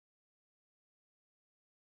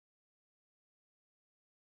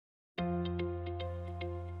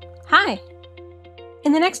Hi!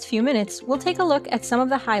 In the next few minutes, we'll take a look at some of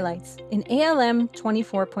the highlights in ALM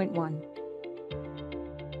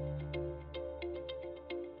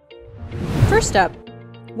 24.1. First up,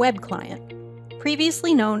 Web Client,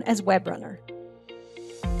 previously known as Web Runner.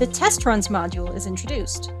 The Test Runs module is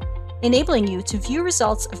introduced, enabling you to view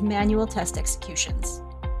results of manual test executions.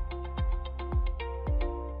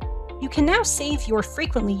 You can now save your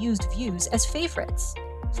frequently used views as favorites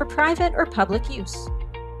for private or public use.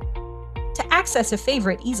 To access a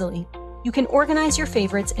favorite easily, you can organize your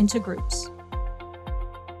favorites into groups.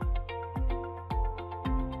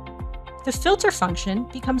 The filter function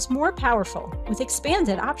becomes more powerful with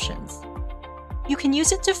expanded options. You can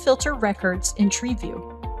use it to filter records in Tree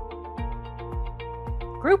View,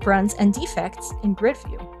 group runs and defects in Grid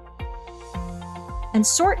View, and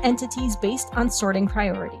sort entities based on sorting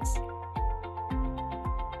priorities.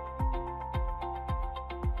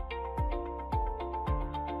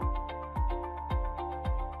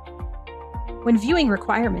 When viewing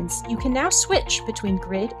requirements, you can now switch between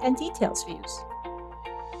grid and details views.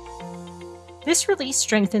 This release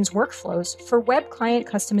strengthens workflows for web client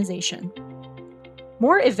customization.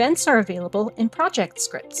 More events are available in project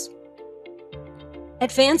scripts.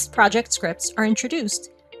 Advanced project scripts are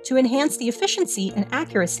introduced to enhance the efficiency and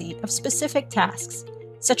accuracy of specific tasks,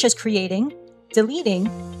 such as creating, deleting,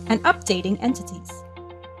 and updating entities.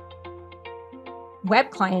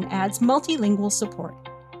 Web Client adds multilingual support.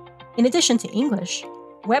 In addition to English,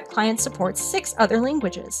 Web Client supports 6 other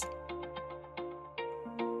languages.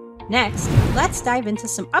 Next, let's dive into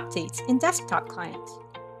some updates in Desktop Client.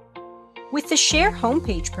 With the Share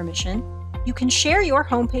Homepage permission, you can share your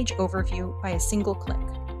homepage overview by a single click.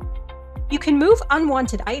 You can move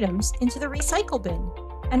unwanted items into the recycle bin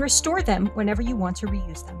and restore them whenever you want to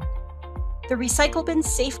reuse them. The recycle bin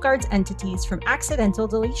safeguards entities from accidental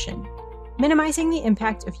deletion, minimizing the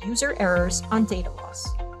impact of user errors on data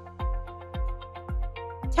loss.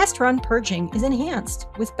 Test run purging is enhanced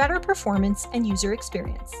with better performance and user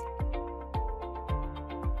experience.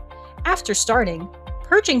 After starting,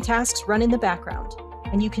 purging tasks run in the background,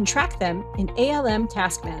 and you can track them in ALM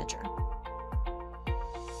Task Manager.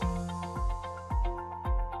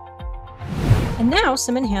 And now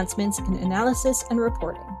some enhancements in analysis and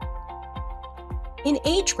reporting. In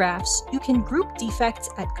age graphs, you can group defects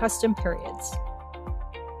at custom periods.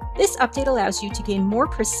 This update allows you to gain more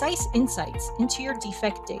precise insights into your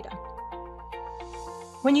defect data.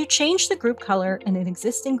 When you change the group color in an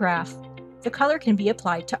existing graph, the color can be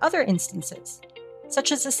applied to other instances,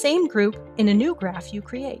 such as the same group in a new graph you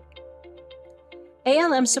create.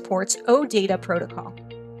 ALM supports OData protocol.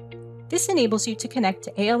 This enables you to connect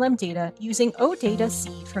to ALM data using OData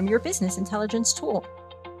C from your business intelligence tool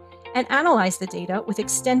and analyze the data with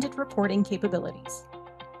extended reporting capabilities.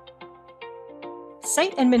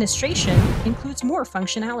 Site administration includes more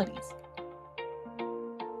functionalities.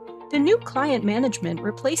 The new client management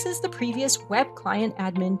replaces the previous web client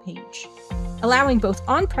admin page, allowing both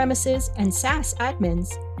on-premises and SaaS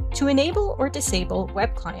admins to enable or disable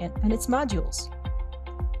web client and its modules.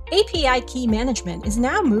 API key management is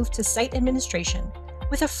now moved to site administration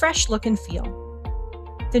with a fresh look and feel.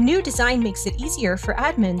 The new design makes it easier for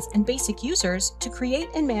admins and basic users to create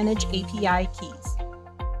and manage API keys.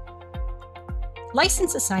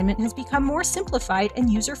 License assignment has become more simplified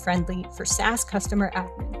and user-friendly for SaaS customer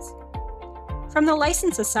admins. From the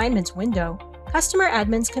License Assignments window, customer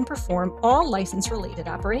admins can perform all license-related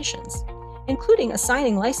operations, including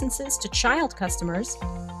assigning licenses to child customers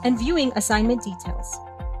and viewing assignment details.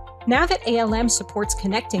 Now that ALM supports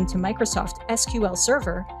connecting to Microsoft SQL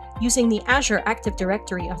Server using the Azure Active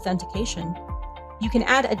Directory authentication, you can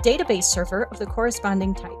add a database server of the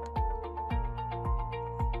corresponding type.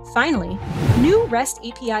 Finally, new REST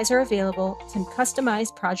APIs are available to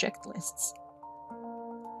customize project lists.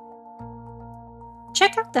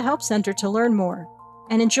 Check out the Help Center to learn more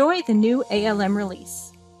and enjoy the new ALM release.